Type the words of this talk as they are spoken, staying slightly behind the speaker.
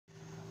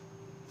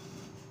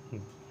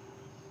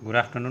Good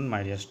afternoon,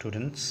 my dear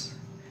students.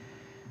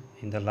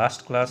 In the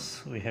last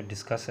class, we have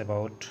discussed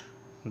about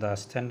the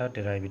standard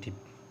derivative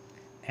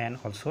and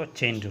also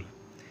chain rule.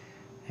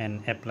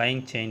 And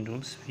applying chain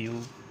rules,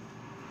 few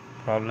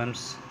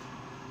problems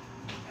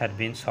had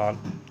been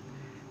solved,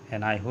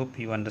 and I hope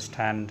you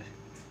understand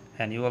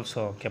and you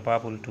also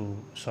capable to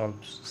solve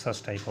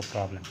such type of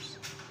problems.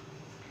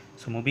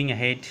 So, moving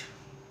ahead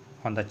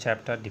on the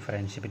chapter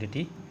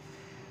differentiability,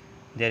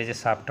 there is a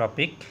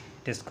subtopic.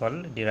 It is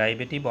called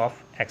derivative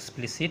of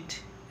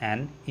explicit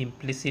and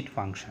implicit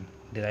function.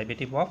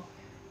 Derivative of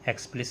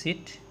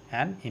explicit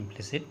and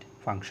implicit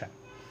function.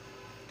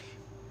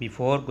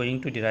 Before going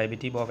to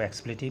derivative of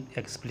explicit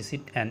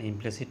and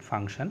implicit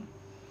function,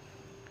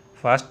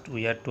 first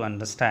we have to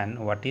understand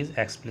what is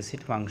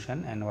explicit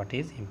function and what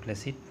is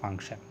implicit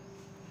function.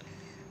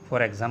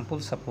 For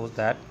example, suppose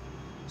that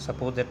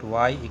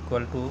y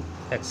equal to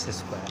x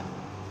square.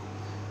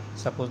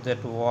 Suppose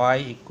that y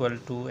equal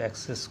to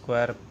x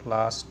square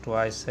plus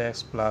twice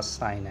x plus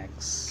sine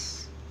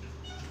x.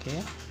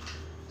 Okay.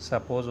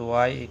 Suppose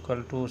y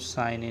equal to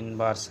sine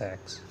inverse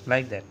x,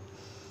 like that.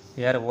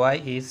 Here y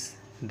is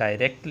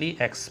directly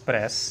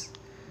expressed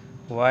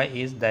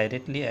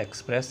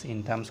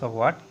in terms of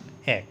what?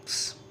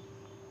 X.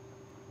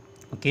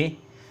 Okay.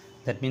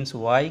 That means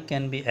y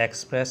can be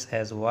expressed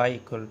as y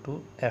equal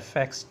to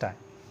fx time.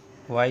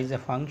 Y is a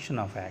function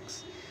of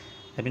x.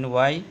 That means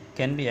y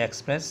can be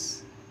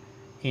expressed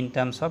in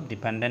terms of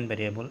dependent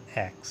variable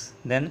x.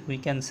 Then we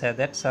can say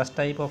that such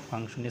type of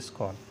function is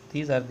called.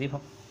 These are the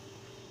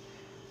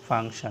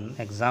function,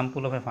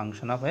 example of a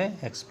function of a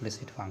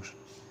explicit function.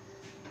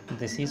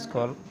 This is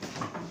called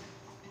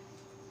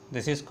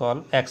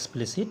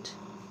explicit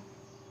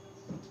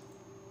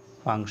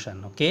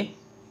function. Okay,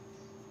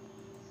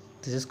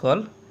 this is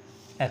called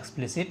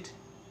explicit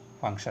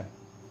function.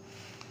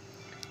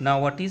 Now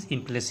what is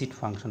implicit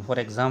function? For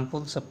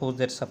example, suppose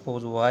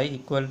y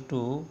equal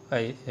to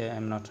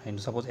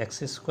suppose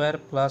x square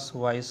plus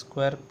y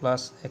square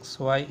plus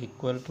xy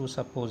equal to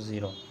suppose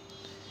 0.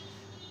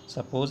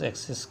 Suppose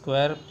x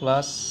square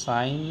plus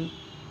sine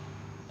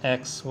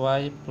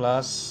xy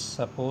plus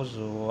suppose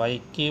y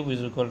cube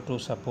is equal to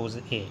suppose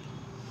a.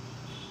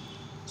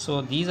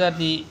 So these are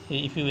the,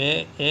 if you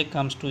a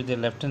comes to the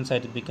left hand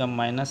side, it become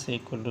minus a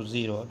equal to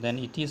 0, then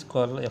it is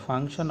called a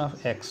function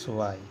of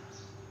xy.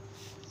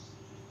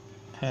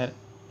 Here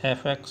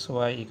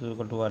fxy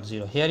equal to what?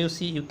 0. Here you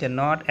see you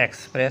cannot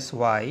express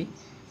y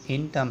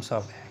in terms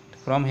of act.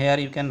 From here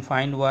you can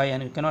find y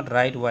and you cannot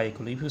write y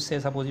equal. If you say,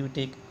 suppose you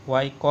take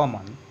y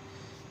common,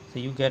 so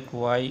you get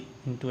y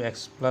into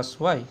x plus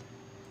y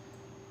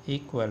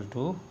equal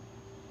to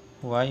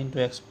y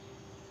into x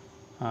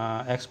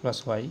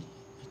plus y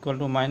equal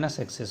to minus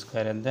x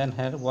square, and then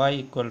here y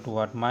equal to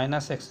what?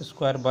 Minus x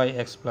square by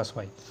x plus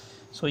y.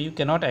 So you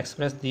cannot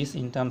express this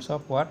in terms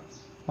of what?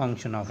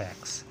 Function of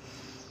x.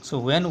 So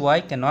when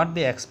y cannot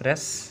be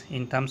expressed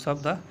in terms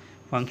of the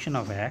function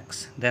of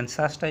x, then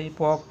such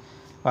type of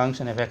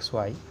function of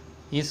xy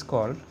is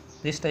called,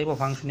 this type of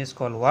function is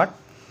called what?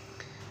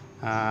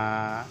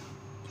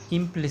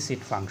 Implicit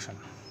function.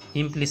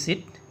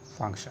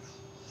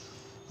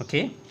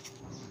 Okay.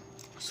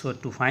 So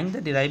to find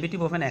the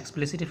derivative of an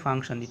explicit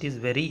function, it is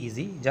very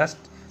easy. Just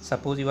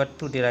suppose you are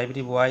to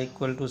derivative y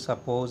equal to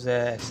suppose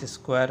x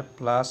square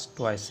plus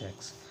twice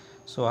x.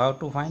 So how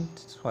to find?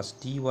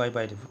 First dy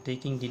by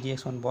taking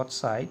ddx on both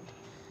sides,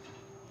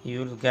 you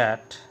will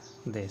get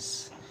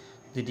this.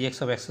 The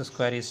dx of x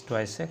square is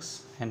twice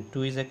x and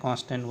 2 is a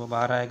constant, वो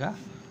बाहर आएगा.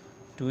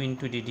 2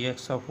 into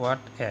ddx of what?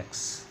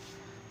 X.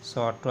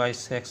 So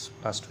twice x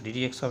plus 2,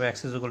 ddx of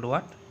x is equal to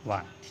what?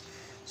 1.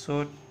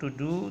 So to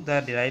do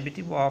the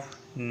derivative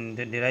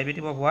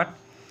of what?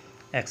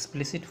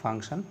 Explicit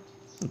function,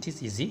 it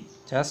is easy.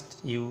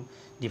 Just you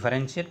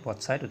differentiate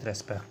both sides with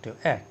respect to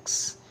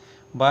x.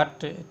 But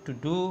to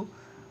do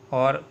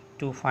or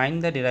to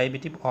find the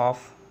derivative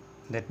of,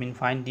 that means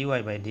find dy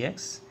by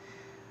dx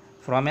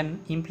from an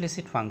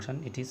implicit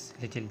function, it is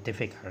little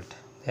difficult.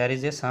 There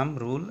is some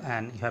rule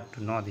and you have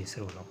to know this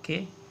rule.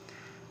 Okay,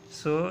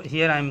 so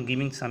here I am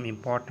giving some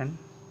important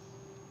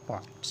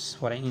points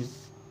for an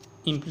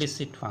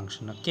implicit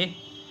function. Okay,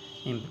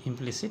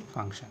 implicit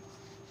function.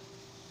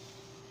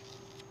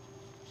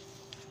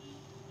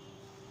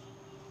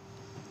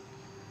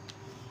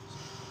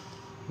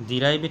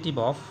 Derivative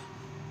of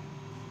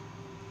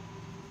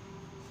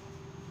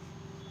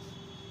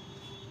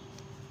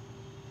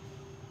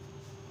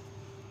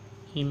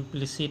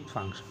implicit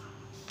function.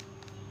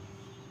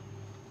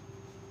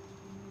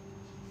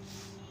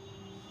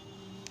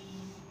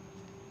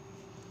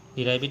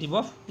 Derivative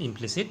of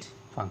implicit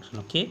function.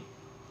 Okay,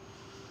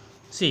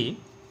 see,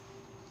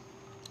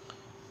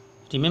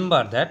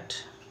 remember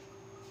that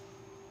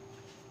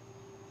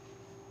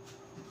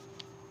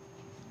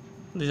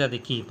these are the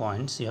key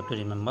points you have to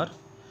remember.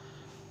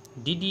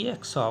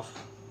 ddx of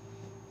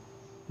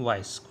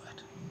y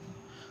square.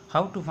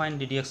 How to find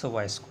ddx of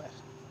y square?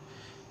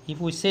 If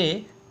we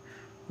say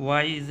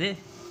y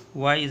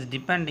is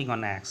depending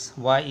on x,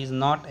 y is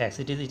not x,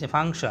 it is a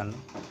function,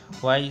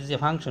 y is a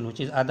function which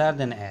is other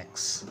than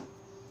x.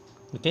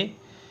 Okay,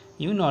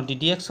 you know the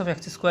dx of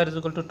x square is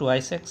equal to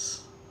twice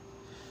x.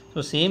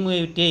 So same way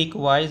you take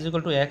y is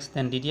equal to x,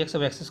 then dx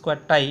of x square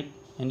type,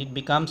 and it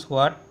becomes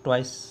what?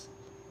 Twice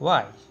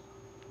y.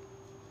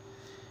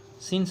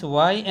 Since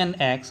y and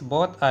x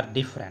both are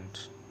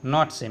different,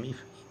 not same,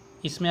 if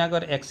इसमें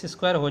अगर x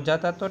square हो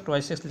जाता तो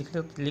twice x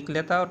लिख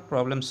लेता और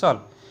problem solve.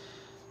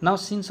 Now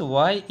since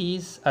y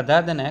is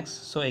other than x,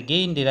 so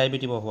again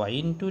derivative of y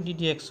into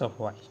ddx of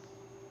y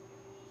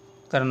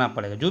करना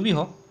पड़ेगा, जो भी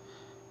हो.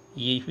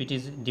 ये if it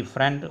is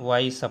different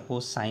y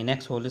suppose sine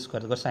x whole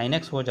square, अगर साइन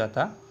एक्स हो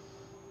जाता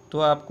तो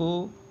आपको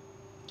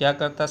क्या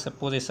करता,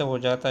 सपोज ऐसा हो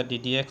जाता D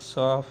D x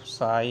of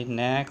sine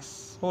x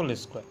whole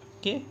square.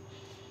 Okay,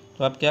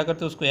 तो आप क्या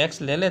करते उसको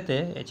x ले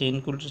लेते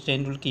चेन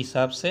रूल के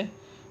हिसाब से,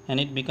 and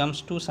it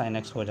becomes 2 sine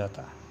x हो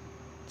जाता.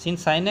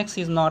 Since sine x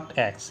is not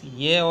x,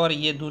 ये और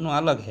ये दोनों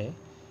अलग है,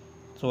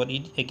 so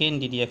again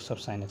ddx of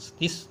sin x.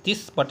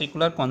 This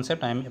particular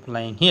concept I am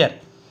applying here.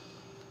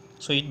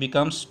 So it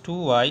becomes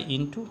 2y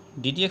into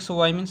ddx of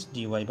y means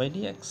dy by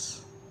dx.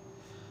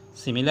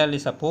 Similarly,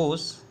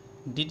 suppose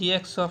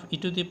ddx of e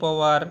to the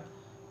power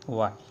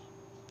y.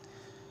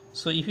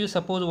 So if you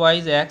suppose y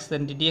is x,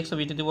 then ddx of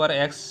e to the power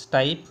x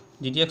type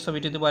ddx of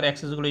e to the power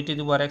x is equal to e to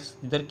the power x.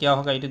 इधर क्या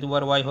होगा, e to the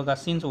power y होगा.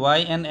 Since y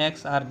and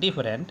x are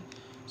different,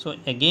 so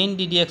again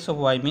ddx of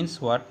y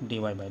means what? dy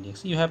by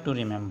dx. You have to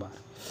remember.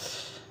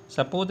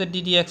 Suppose the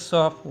ddx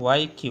of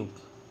y cube,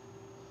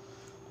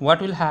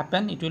 what will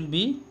happen? It will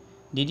be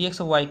ddx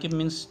of y cube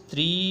means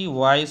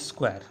 3y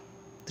square,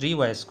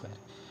 3y square,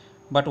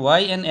 but y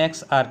and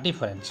x are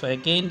different, so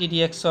again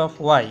ddx of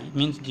y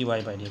means dy by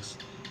dx.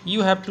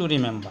 You have to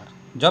remember,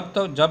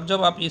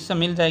 जब आप इससे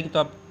मिल जाएगी तो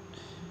आप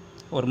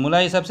formula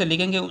हिसाब से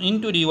लिखेंगे,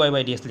 into dy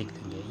by dx लिख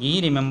देंगे,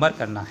 यही रिमेंबर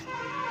करना है.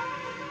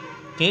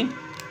 Okay,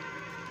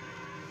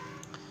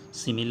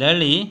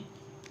 similarly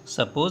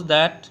suppose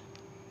that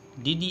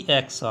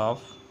ddx of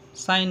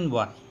sin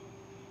y,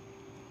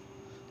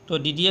 तो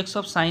ddx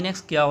of sin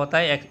x क्या होता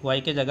है,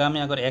 y के जगह में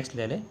अगर x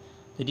ले ले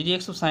तो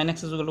ddx of sin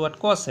x is equal to what?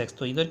 cos x.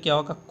 तो इधर क्या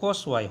होगा?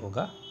 cos y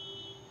होगा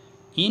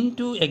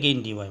into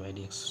again dy by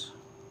dx.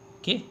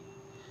 okay,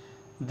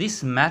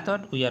 this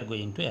method we are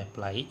going to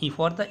apply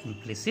for the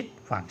implicit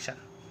function.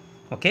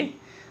 okay,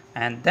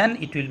 and then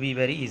it will be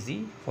very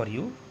easy for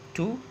you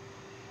to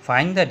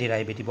find the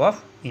derivative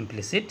of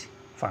implicit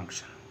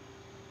function.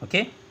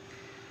 okay,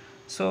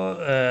 so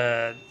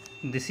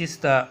this is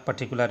the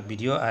particular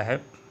video I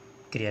have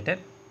created.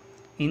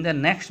 In the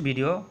next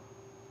video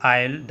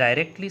I'll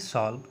directly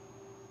solve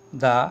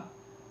the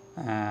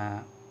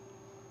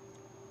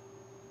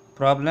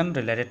problem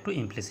related to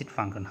implicit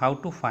function, how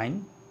to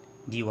find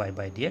dy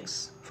by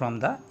dx from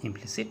the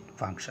implicit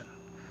function.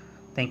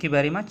 Thank you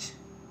very much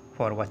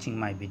for watching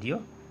my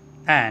video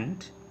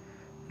and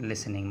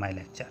listening my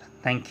lecture.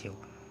 Thank you.